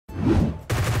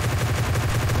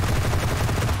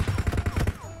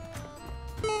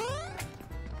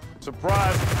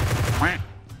Surprise.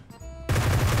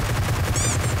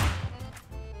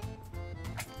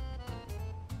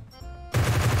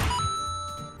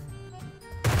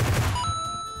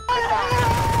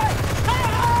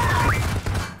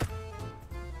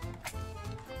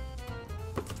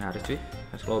 Harus cuy,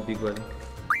 harus lobby gue nih.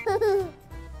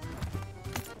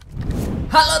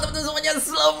 Halo teman-teman semuanya,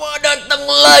 selamat datang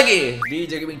lagi di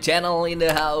EJGaming channel in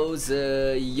the house.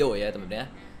 Yo ya teman-teman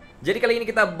ya. Jadi kali ini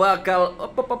kita bakal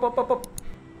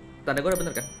tanda gue udah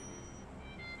bener kan?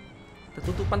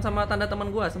 Tertutupan sama tanda teman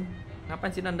gue, Asem.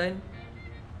 Ngapain sih nandain?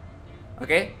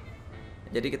 Oke.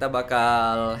 Jadi kita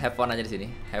bakal have fun aja di sini.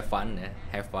 Have fun ya,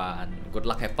 have fun. Good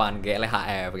luck, have fun,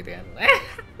 GLHF gitu kan.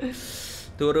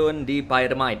 Turun di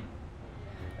Pyramid.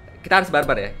 Kita harus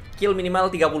barbar ya. Kill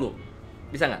minimal 30.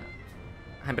 Bisa nggak?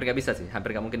 Hampir nggak bisa sih.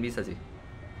 Hampir nggak mungkin bisa sih.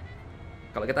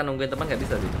 Kalau kita nungguin teman nggak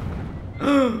bisa sih.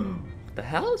 What the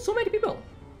hell? So many people.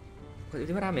 Kok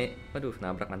tiba-tiba rame? Waduh,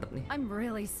 nabrak mantep nih. I'm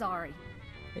really sorry.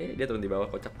 Dia turun di bawah,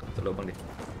 kocak. Tuh lubang deh.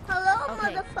 Hello,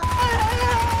 motherfucker.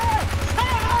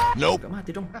 Nope. Gak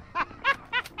mati dong.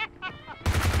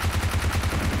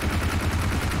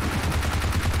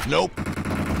 Nope.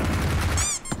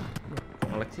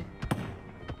 Ngelek sih.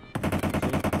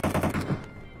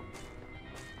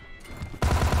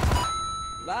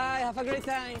 Bye, have a great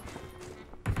time.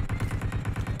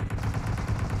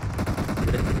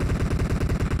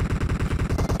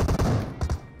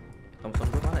 Thompson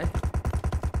gue mana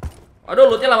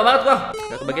Aduh, lootnya lama banget gua.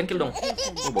 Gak kebagian kill dong.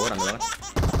 Bawa rame banget.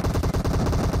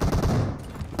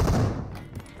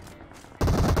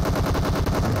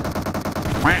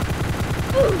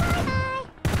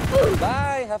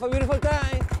 Bye, have a beautiful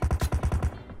time.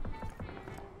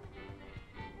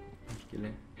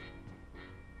 Killnya.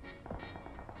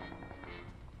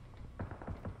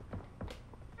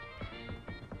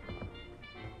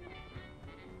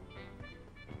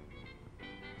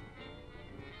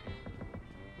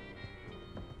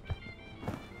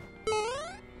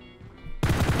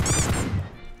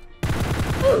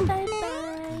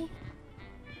 Bye-bye.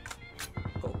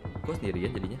 Kok gue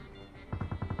sendirian jadinya?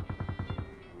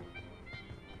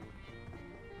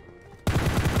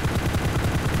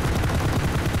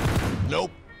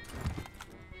 Nope.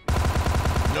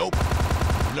 Nope.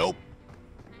 Nope.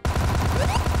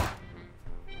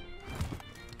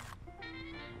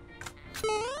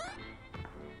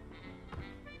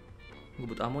 Gue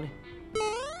butuh ammo nih.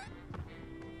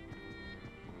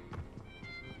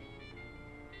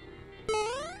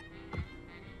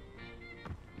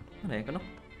 Mana yang kena?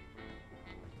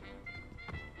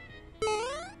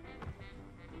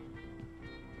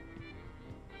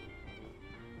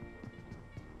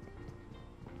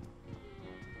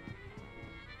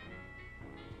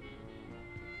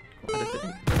 Kok ada tadi?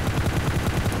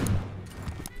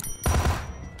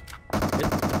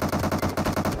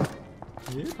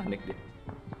 Panik dia.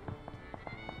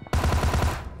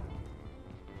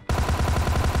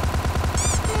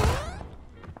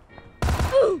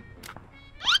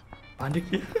 Panik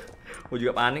ya. Gue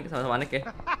juga panik, sama-sama panik ya.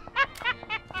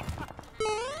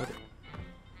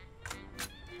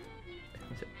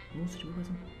 Musuh juga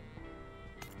pasang.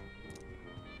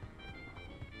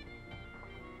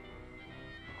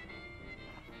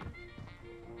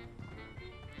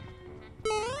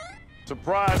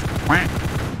 Surprise. Bye.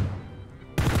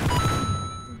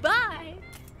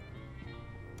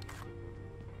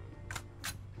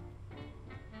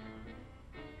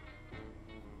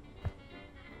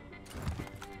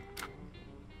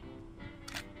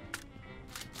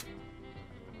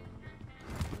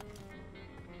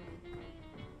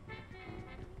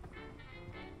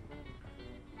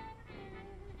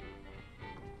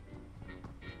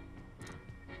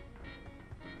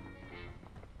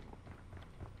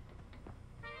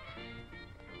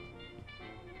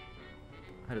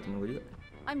 Ada temen gue juga.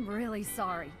 I'm really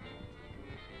sorry.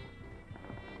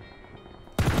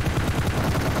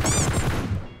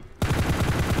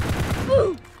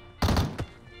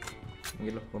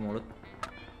 Mungkin loh, gue mau loot.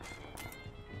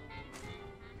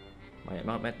 Banyak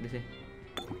banget met di sini.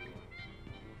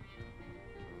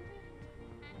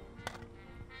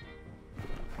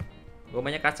 Gue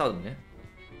banyak kacau temen ya.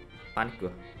 Panik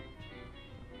gue.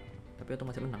 Tapi itu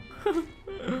masih menang.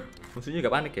 Musuhnya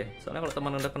juga panik ya. Soalnya kalau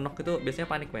teman udah kenok itu biasanya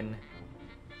panik mainnya.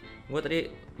 Gue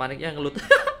tadi paniknya ngelut.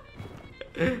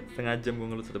 Setengah jam gue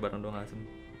ngelut satu barang doang asem.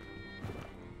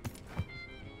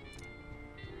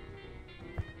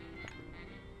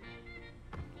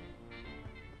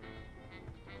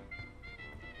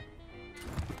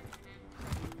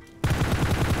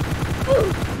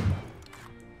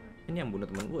 Ini yang bunuh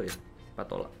teman gue ya,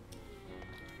 Patola.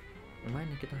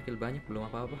 Lumayan nih kita kill banyak, belum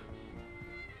apa-apa.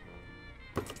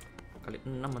 Kali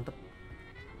 6 mantep.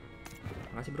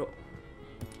 Makasih bro.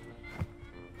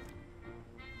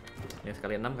 Ya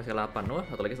sekali 6 kasih 8. Wah,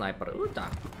 satu lagi sniper.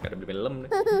 Cakep. Gak ada beli film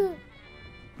deh.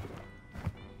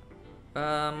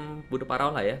 Bunuh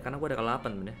parau lah ya, karena gue ada kali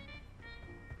 8 bener.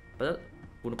 Padahal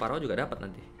bunuh parau juga dapat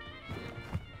nanti.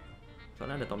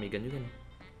 Soalnya ada Tommy gun juga nih.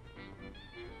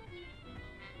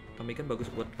 Tommy gun bagus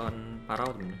buat lawan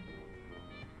parau bener.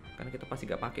 Karena kita pasti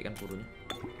gak pakai kan pelurunya.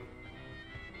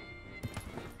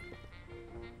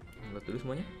 Lihat dulu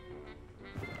semuanya.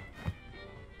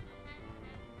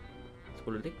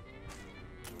 10 detik.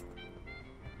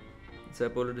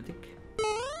 10 detik.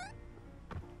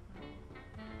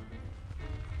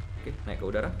 Oke, naik ke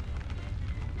udara.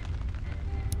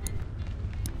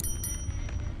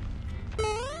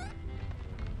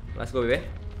 Let's go, bebe.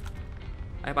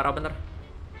 Ayo parau bentar.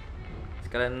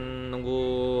 Sekalian nunggu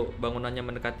bangunannya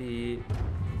mendekati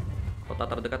kota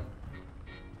terdekat.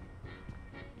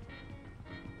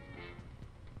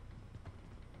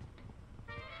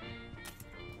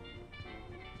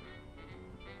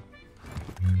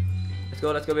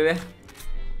 Let's go, bebe.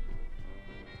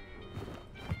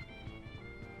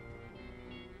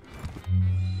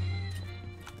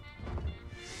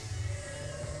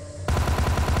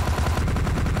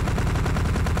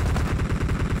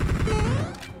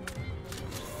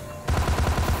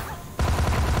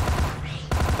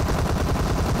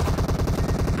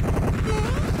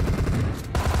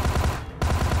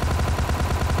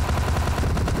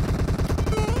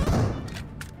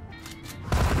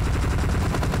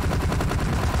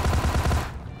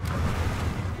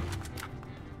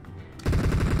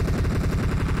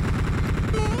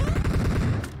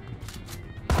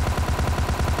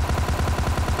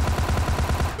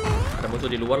 Musuh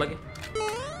di luar lagi.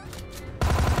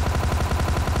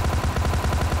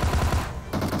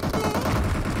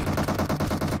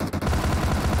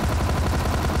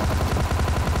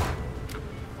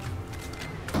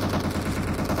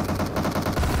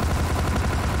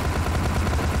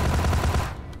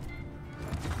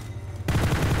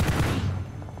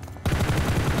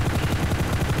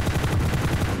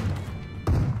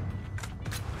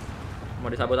 Mau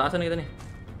disabotase nih kita nih.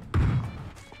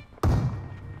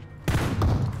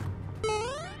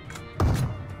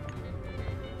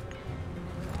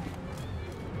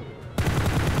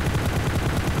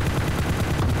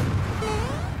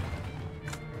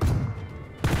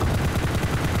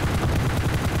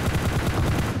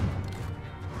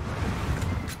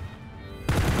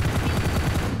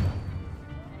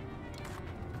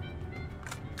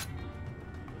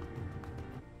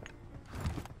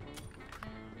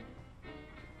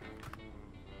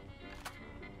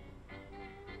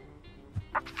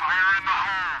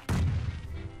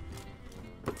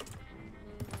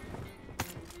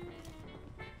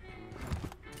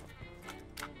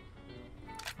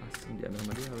 Asing diambil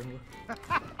sama dia, kawin gua.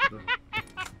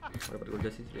 Dapat gold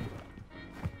sih dia.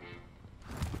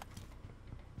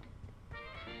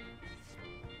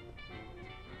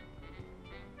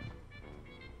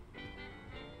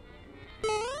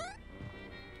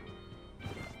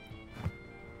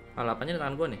 Kalapannya di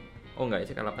tangan gua nih. Oh enggak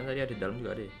sih, kalapan tadi ada di dalam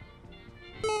juga ada ya.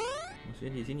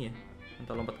 Maksudnya di sini ya.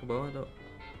 Entah lompat ke bawah atau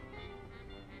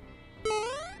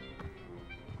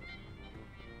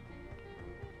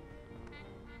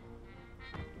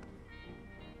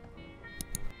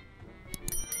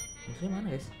musuhnya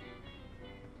mana guys?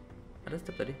 Ada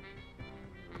step tadi.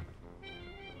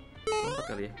 Lompat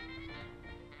kali ya.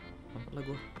 Lompat lah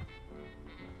gua.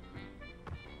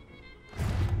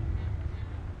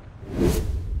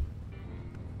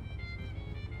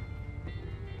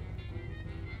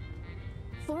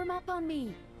 Form up on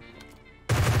me.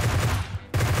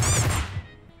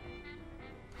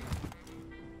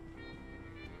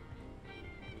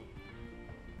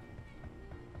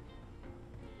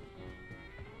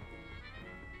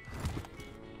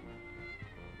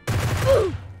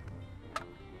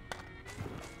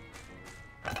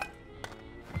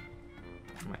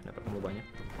 Dapat ammo banyak.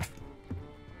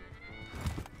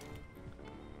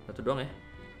 Satu doang ya.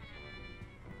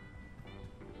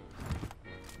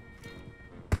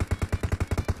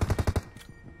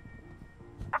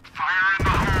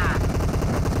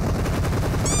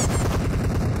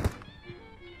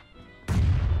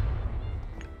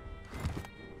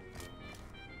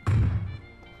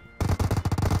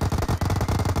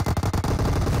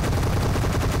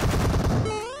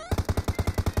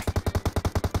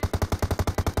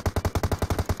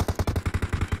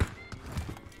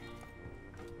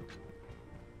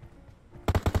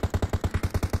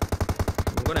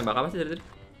 Gue nembak apa sih dari tadi?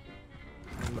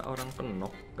 Nembak orang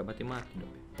penok, gak mati-mati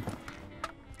dong.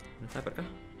 Ini sniper kah?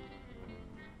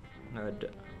 Nggak ada.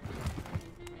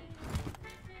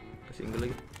 Single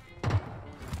lagi.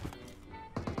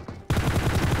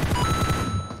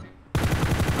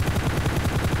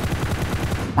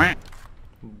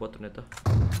 Bot ternyata.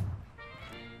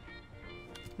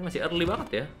 Ini masih early banget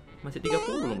ya. Masih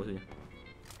 30 loh musuhnya.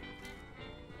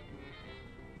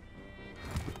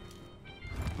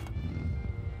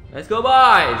 Let's go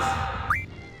boys.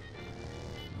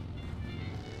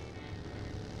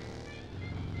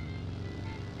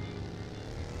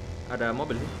 Ada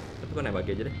mobil sih, tapi kok naik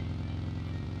bagi aja deh.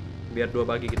 Biar 2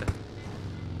 bagi kita.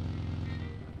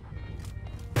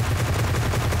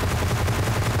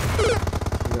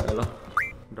 Ya elah.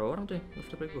 Berapa orang tuh ya?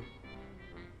 Nge-flip gue.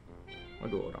 Oh,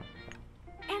 2 orang.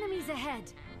 Enemies ahead.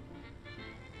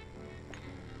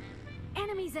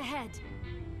 Enemies ahead.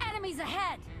 Enemies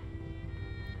ahead.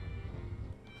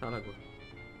 Salah gue.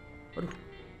 Aduh.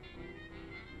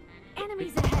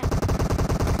 Enemies ahead.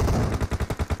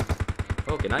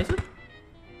 Oke, nice.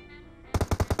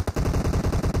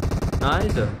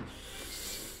 Nice.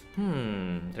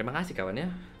 Terima kasih kawan ya.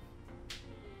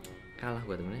 Kalah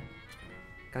gue temennya.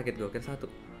 Kaget gue kira 1.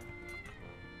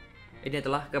 Ini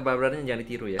adalah kebarbarannya, jangan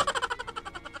ditiru ya.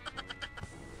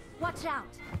 Watch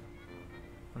out.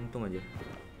 Untung aja.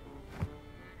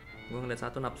 Gue ngeliat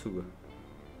 1 nafsu gue.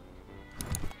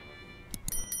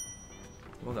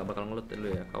 Gue gak bakal ngelut dulu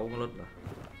ya. Kau ngelut lah.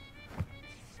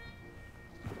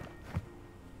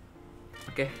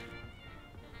 Oke.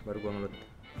 Baru gue ngelut.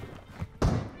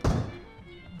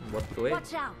 Bot gue.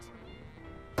 Watch out.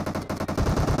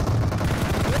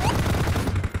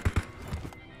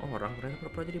 Oh, orang ternyata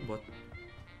pura-pura jadi bot.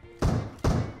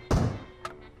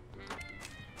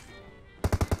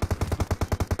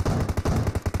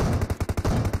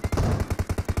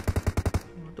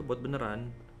 Oh, itu bot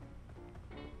beneran.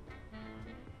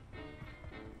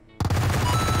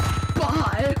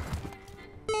 Bye.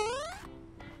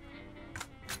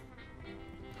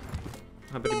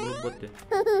 Hampir dibunuh bot ya.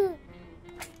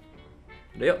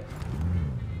 Udah yuk.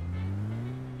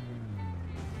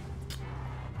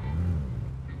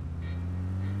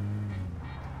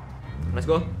 Let's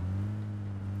go.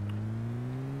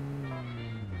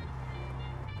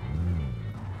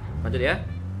 Lanjut ya.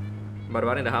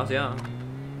 Baru-baru indehaus ya.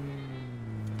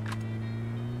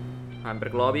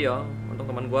 Hampir ke lobby ya. Untung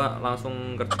teman gua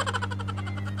langsung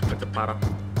gercep parah.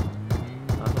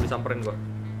 Langsung disamperin gua.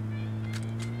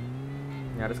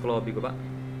 Nyaris ke lobby gua, Pak.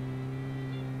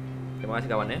 Terima kasih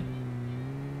kawan ya.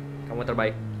 Kamu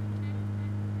terbaik.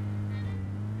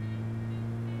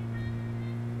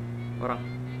 Orang.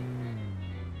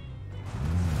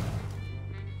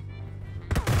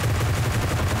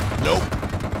 Nope.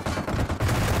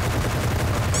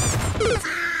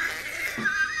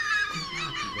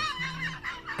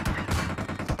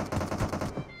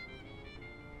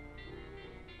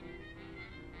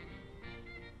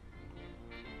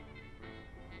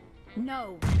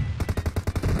 No.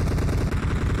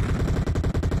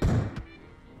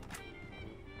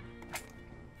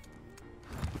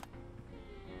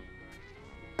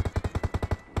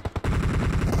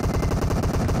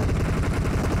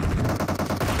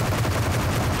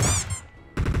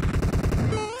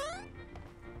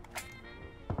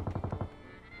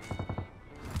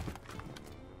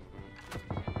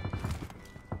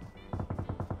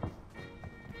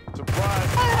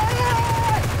 Surprise.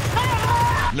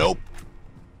 Nope.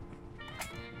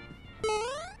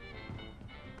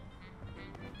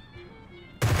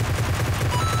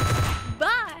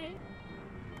 Bye.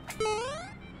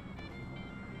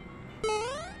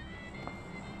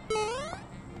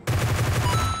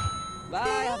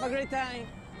 Bye, have a great time.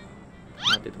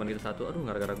 Mati teman kita 1. Aduh,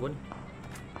 gara-gara gua nih.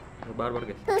 Barbar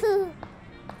guys.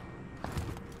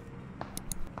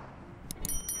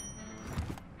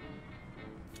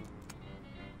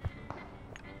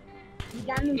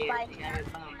 Jangan lupa.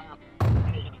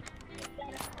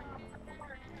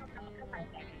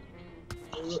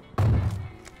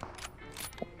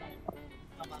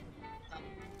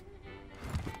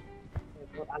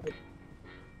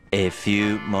 A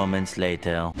few moments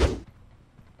later.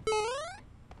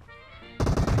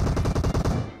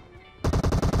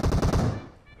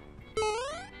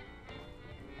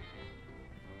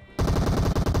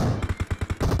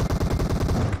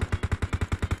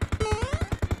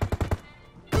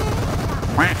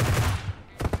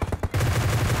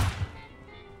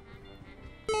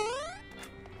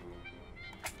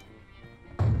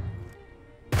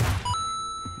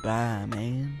 Bye,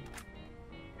 man.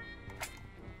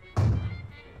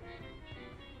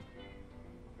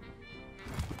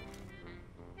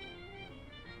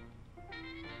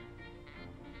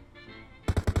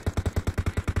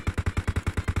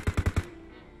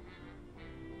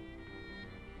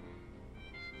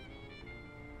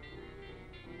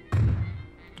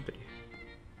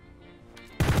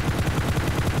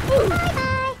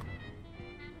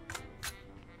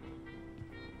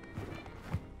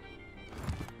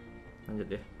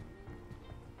 Lanjut ya.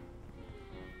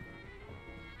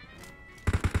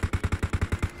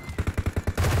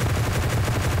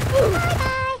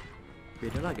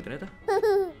 Beda lagi ternyata.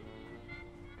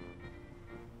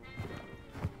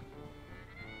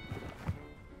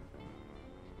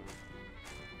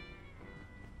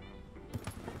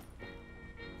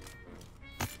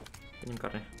 Ini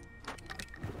karnya.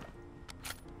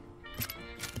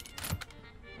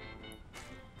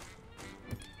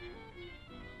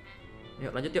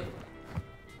 Yuk lanjut yuk.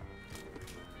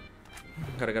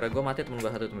 Gara-gara gue mati temen gue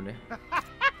satu temennya.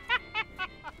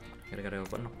 Gara-gara gue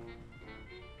penuh.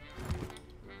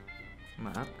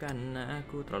 Maafkan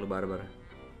aku terlalu barbar.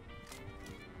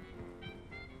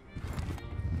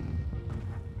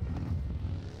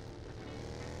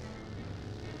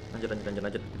 Lanjut.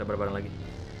 Kita barbaran lagi.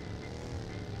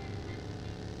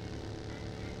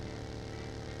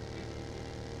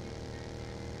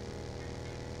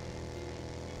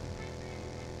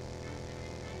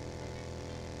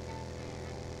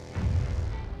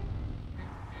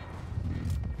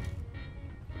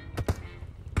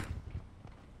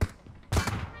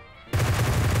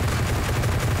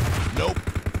 Nope.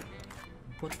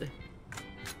 What the?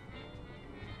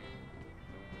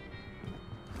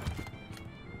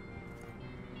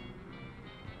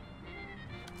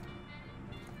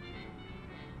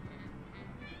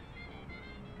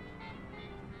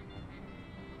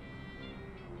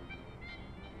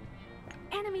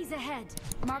 Enemies ahead.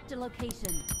 Mark the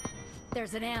location.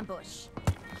 There's an ambush.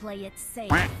 Play it safe.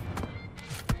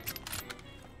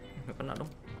 Gak kena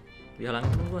dong. Dihalangin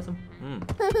temen gua asem.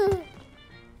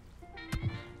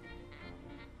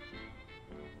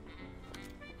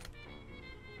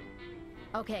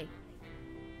 Okay.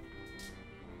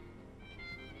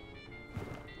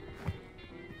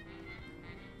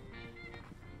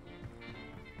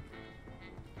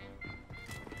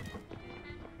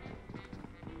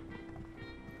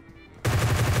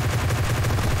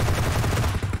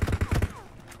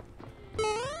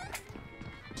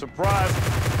 Surprise.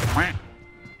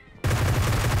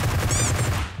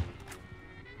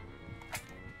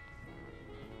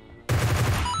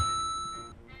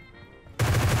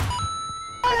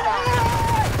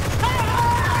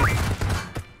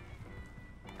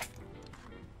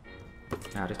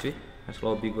 Nyaris cuy, harus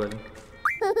lobby gua nih.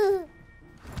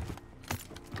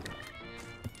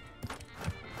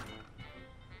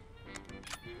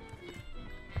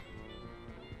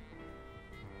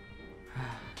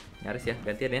 Nyaris ya,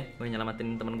 gantian ya, gue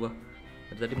nyelamatin temen gua.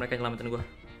 Dari tadi mereka nyelamatin gua.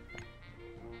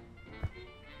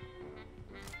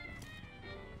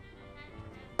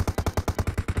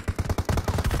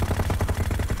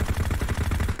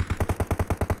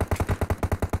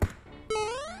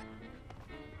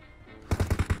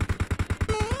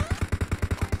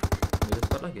 Udah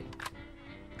squad lagi.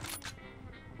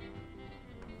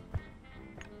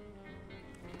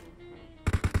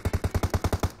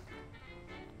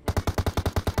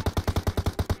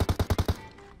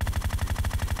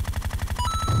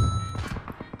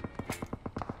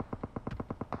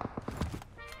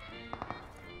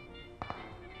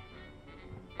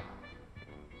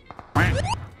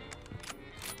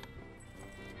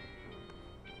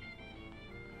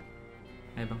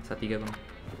 Ayo bang, 1-3 bang.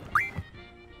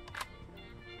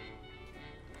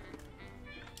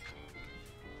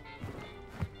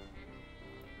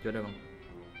 Jodoh bang.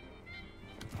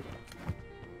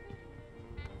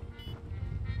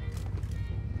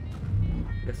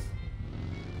 Gas.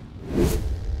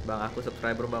 Bang, aku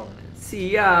subscriber bang.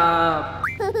 Siap.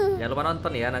 Jangan lupa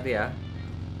nonton ya nanti ya.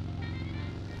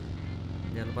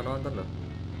 Jangan lupa nonton loh.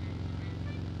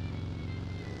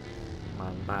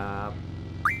 Mantap.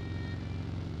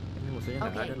 Ini musuhnya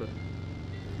nggak ada loh.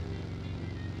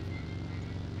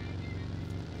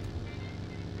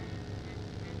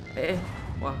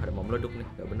 Wah ada mau meleduk nih,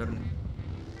 nggak bener nih.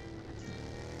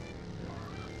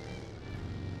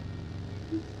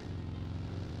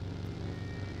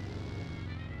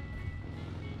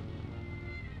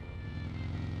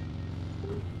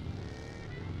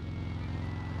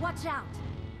 Watch out.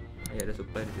 Ya ada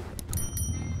supply di situ.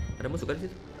 Ada musuh kan di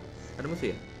situ? Ada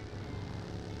musuh ya?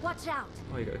 Watch out.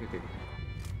 Oh iya, oke.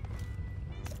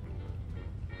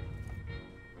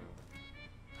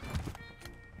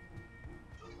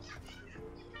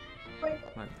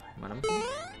 Mana musuh?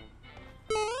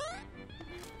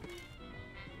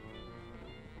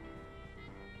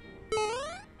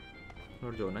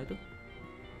 Luar zona itu?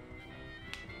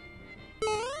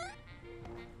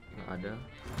 Nggak ada.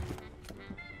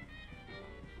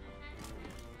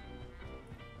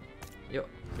 Yuk,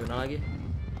 zona lagi.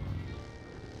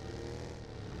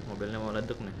 Mobilnya mau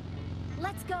leduk nih.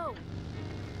 Let's go.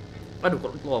 Aduh,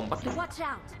 kok lompat nih. Watch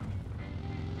out.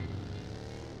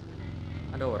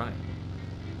 Ada orang ya?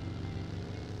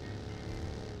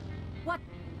 What?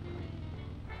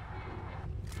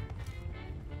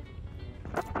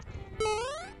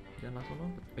 Jangan langsung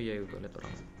lompat. Oh iya, gue liat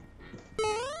orang.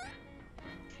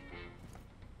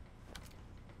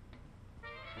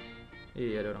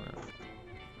 Iya, ada orang.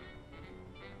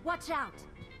 Watch out!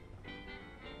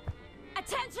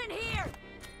 Attention here!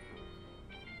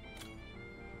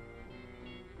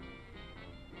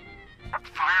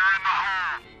 Fire in the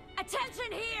hole! Attention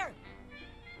here!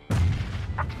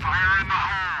 Fire in the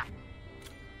hole!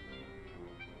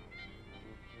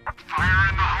 Fire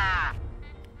in the hole!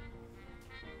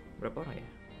 Berapa orang ya?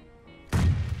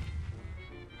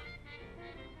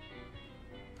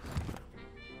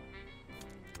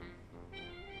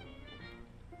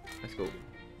 Let's go.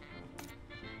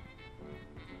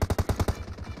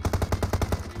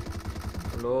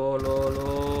 Lo.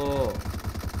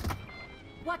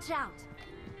 Watch out!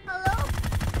 Hello?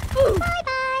 Bye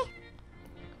bye!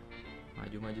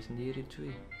 Maju sendiri cuy.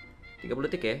 30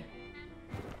 detik ya.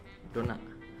 Dona.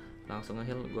 Langsung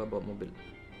nge-heal, gua bawa mobil.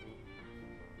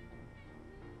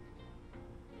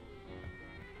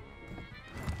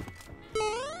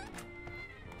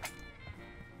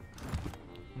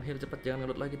 Nge-heal cepet, jangan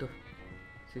ngeload lagi tuh.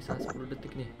 Sisa 10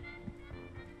 detik nih.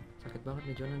 Sakit banget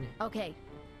nih zona nih. Okay.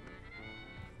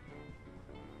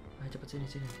 Ayo cepet sini.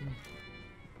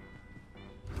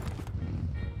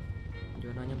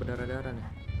 Zonanya berdarah-darah nih.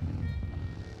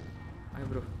 Ayo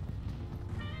bro.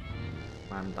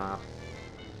 Mantap.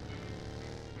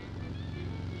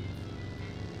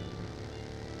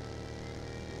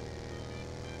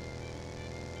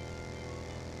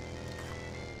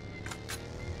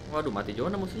 Waduh, mati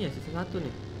zona musuhnya, sisa 1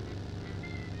 nih.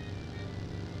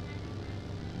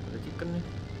 Ada chicken nih.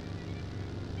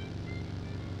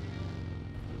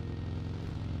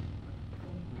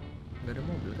 Gak ada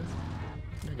mobil kan?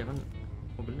 Nah, jangan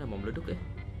mobilnya mau meleduk ya.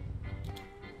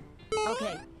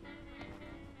 Okay.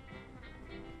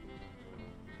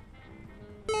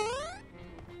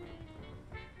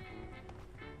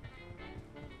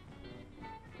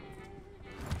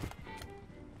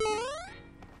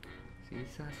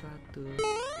 Sisa 1.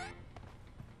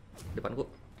 Depanku.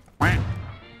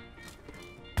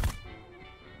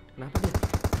 Kenapa dia?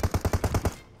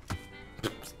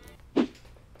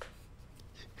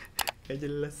 Gak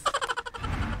jelas.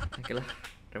 Oke lah,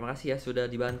 terima kasih ya sudah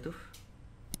dibantu.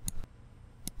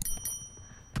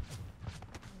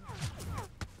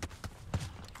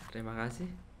 Terima kasih.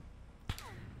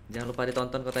 Jangan lupa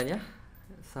ditonton kontennya.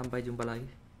 Sampai jumpa lagi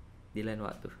di lain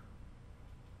waktu.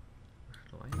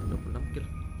 Lumayan 26 kill.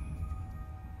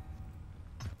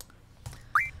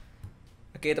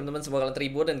 Oke teman-teman, semoga kalian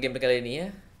terhibur dan gameplay kali ini ya.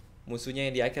 Musuhnya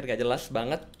yang di akhir gak jelas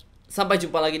banget. Sampai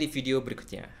jumpa lagi di video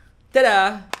berikutnya.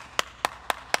 Dadah.